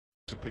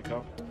to pick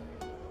up.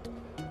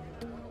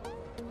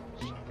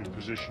 In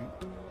position.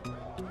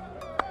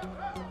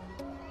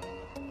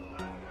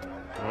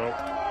 Well,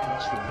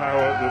 that's the power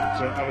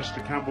that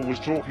Alistair Campbell was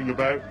talking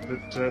about,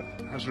 that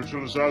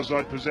Hazratullah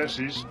Zalzai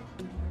possesses.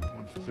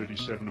 1 for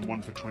 37 and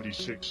 1 for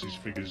 26, his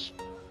figures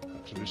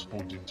up to this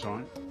point in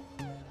time.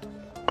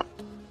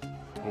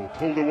 Ball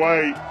pulled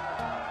away.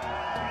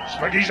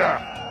 Spagiza!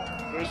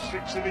 First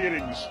 6 in the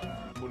innings.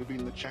 Would have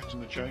been the chat in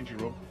the changing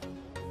room.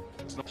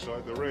 It's not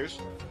side the race.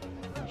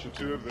 Each of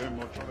two of them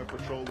are trying to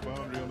patrol the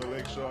boundary on the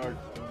leg side.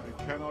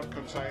 They cannot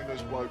contain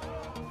this bloke.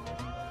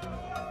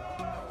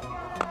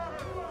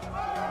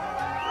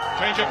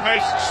 Change of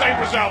pace, same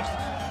result.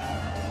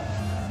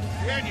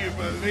 Can you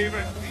believe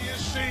it? He is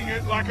seeing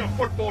it like a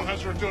football,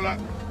 Hazratullah.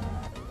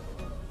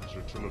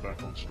 Hazratullah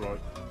back on strike.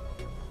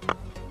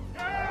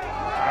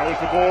 How was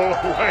the ball?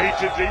 Way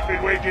to deep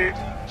mid wicket.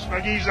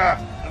 Spagiza,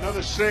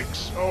 another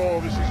 6.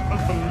 Oh, this is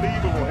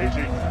unbelievable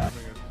hitting.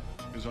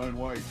 His own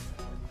way.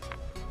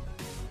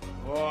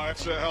 Oh,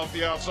 that's a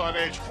healthy outside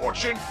edge.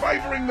 Fortune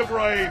favouring the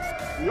brave.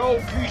 The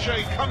old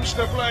cliche comes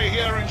to play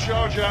here in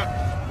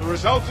Sharjah. The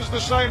result is the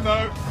same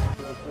though.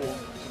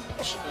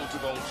 It's impossible to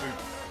bowl to.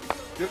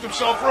 Gives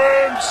himself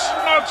room,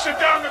 smokes it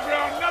down the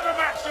ground. Another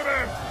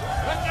maximum.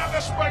 Another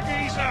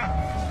Spagiza.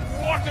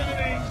 What an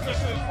innings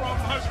this is from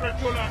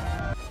Hazratullah.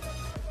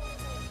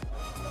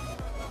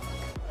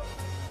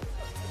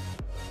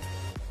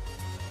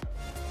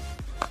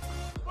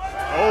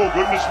 Oh,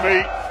 goodness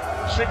me.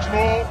 6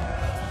 more.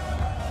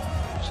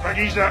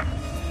 Spagiza.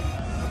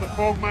 And the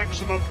fog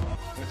maximum.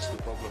 That's the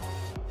problem.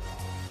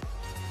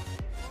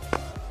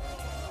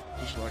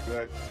 Just like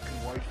that.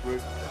 Can wait for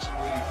it. Doesn't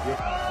really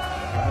grip.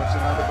 And that's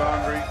another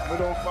boundary.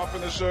 Mid off up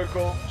in the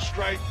circle.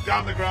 Straight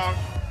down the ground.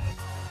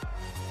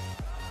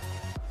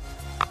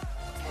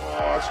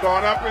 Oh, it's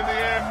gone up in the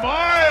air.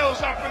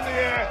 Miles up in the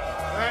air.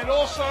 And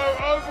also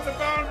over the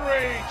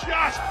boundary.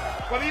 Just.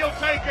 But he'll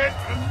take it.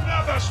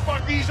 Another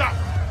Spagiza.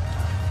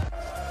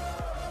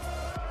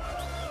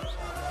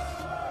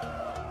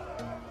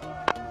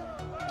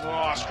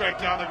 Oh, straight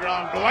down the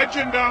ground,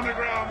 bludgeon down the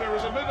ground. There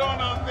was a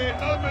mid-on there,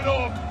 no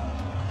mid-off.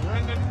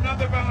 And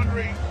another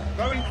boundary,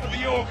 going for the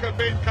Yorker,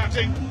 bin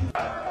cutting.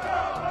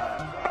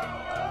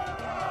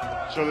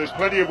 So there's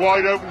plenty of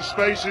wide open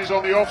spaces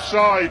on the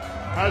offside.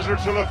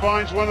 Hazratullah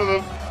finds one of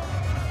them.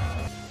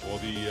 For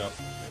the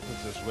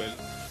efforts as well.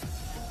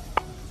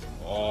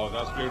 Oh,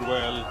 that's played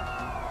well.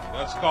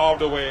 That's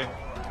carved away.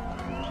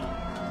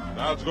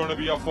 That's going to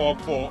be a fog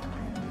 4.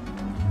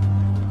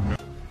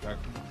 Back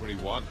to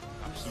 21.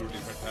 Absolutely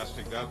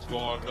fantastic. That's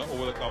gone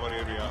over the cover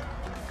area.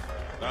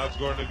 That's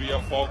going to be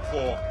a fog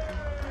 4.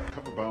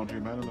 Cover boundary,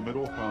 man in the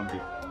middle boundary.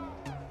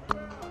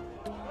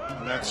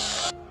 And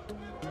that's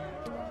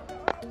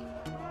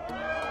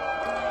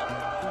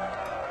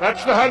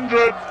the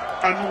 100,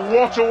 and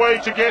what a way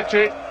to get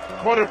it.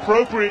 Quite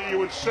appropriate, you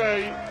would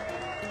say.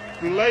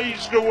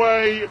 Blazed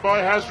away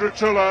by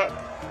Hazratullah.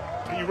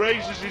 He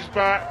raises his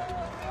bat.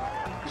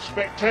 The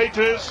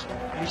spectators,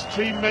 his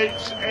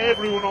teammates,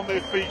 everyone on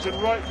their feet,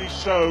 and rightly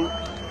so.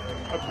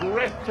 A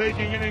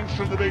breathtaking innings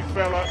from the big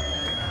fella.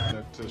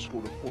 That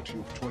scored a 40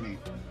 of 20.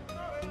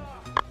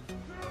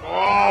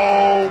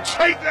 oh,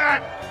 take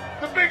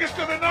that! The biggest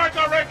of the night,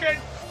 I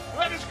reckon.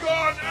 That has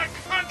gone a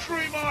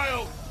country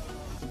mile.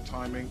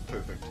 Timing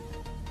perfect.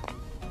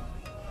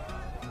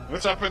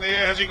 It's up in the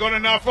air. Has he got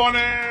enough on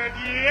it?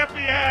 Yep,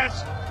 he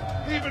has.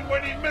 Even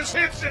when he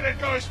mishits it, it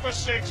goes for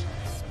 6.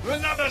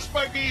 Another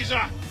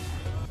Spagiza.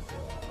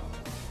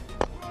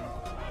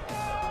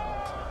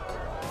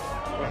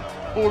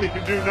 All he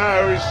can do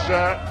now is,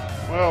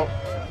 well,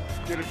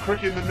 get a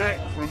crick in the neck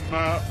from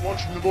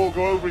watching the ball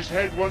go over his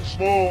head once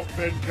more.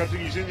 Ben cutting,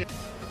 he's in the...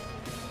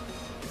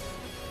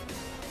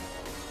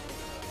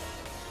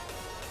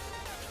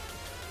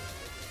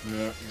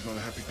 Yeah, he's not a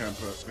happy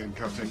camper, Ben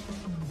cutting.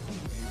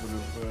 He would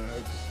have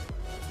had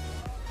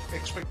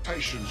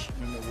expectations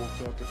when they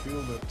walked out the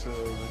field that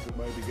they could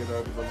maybe get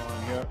over the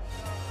line here.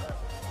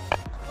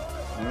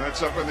 And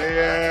that's up in the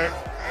air.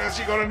 Has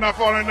he got enough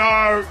on it?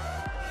 No.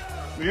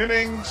 The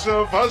innings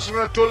of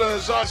Hazratullah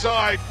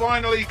Zalzai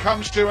finally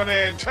comes to an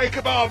end. Take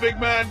a bow, big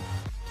man.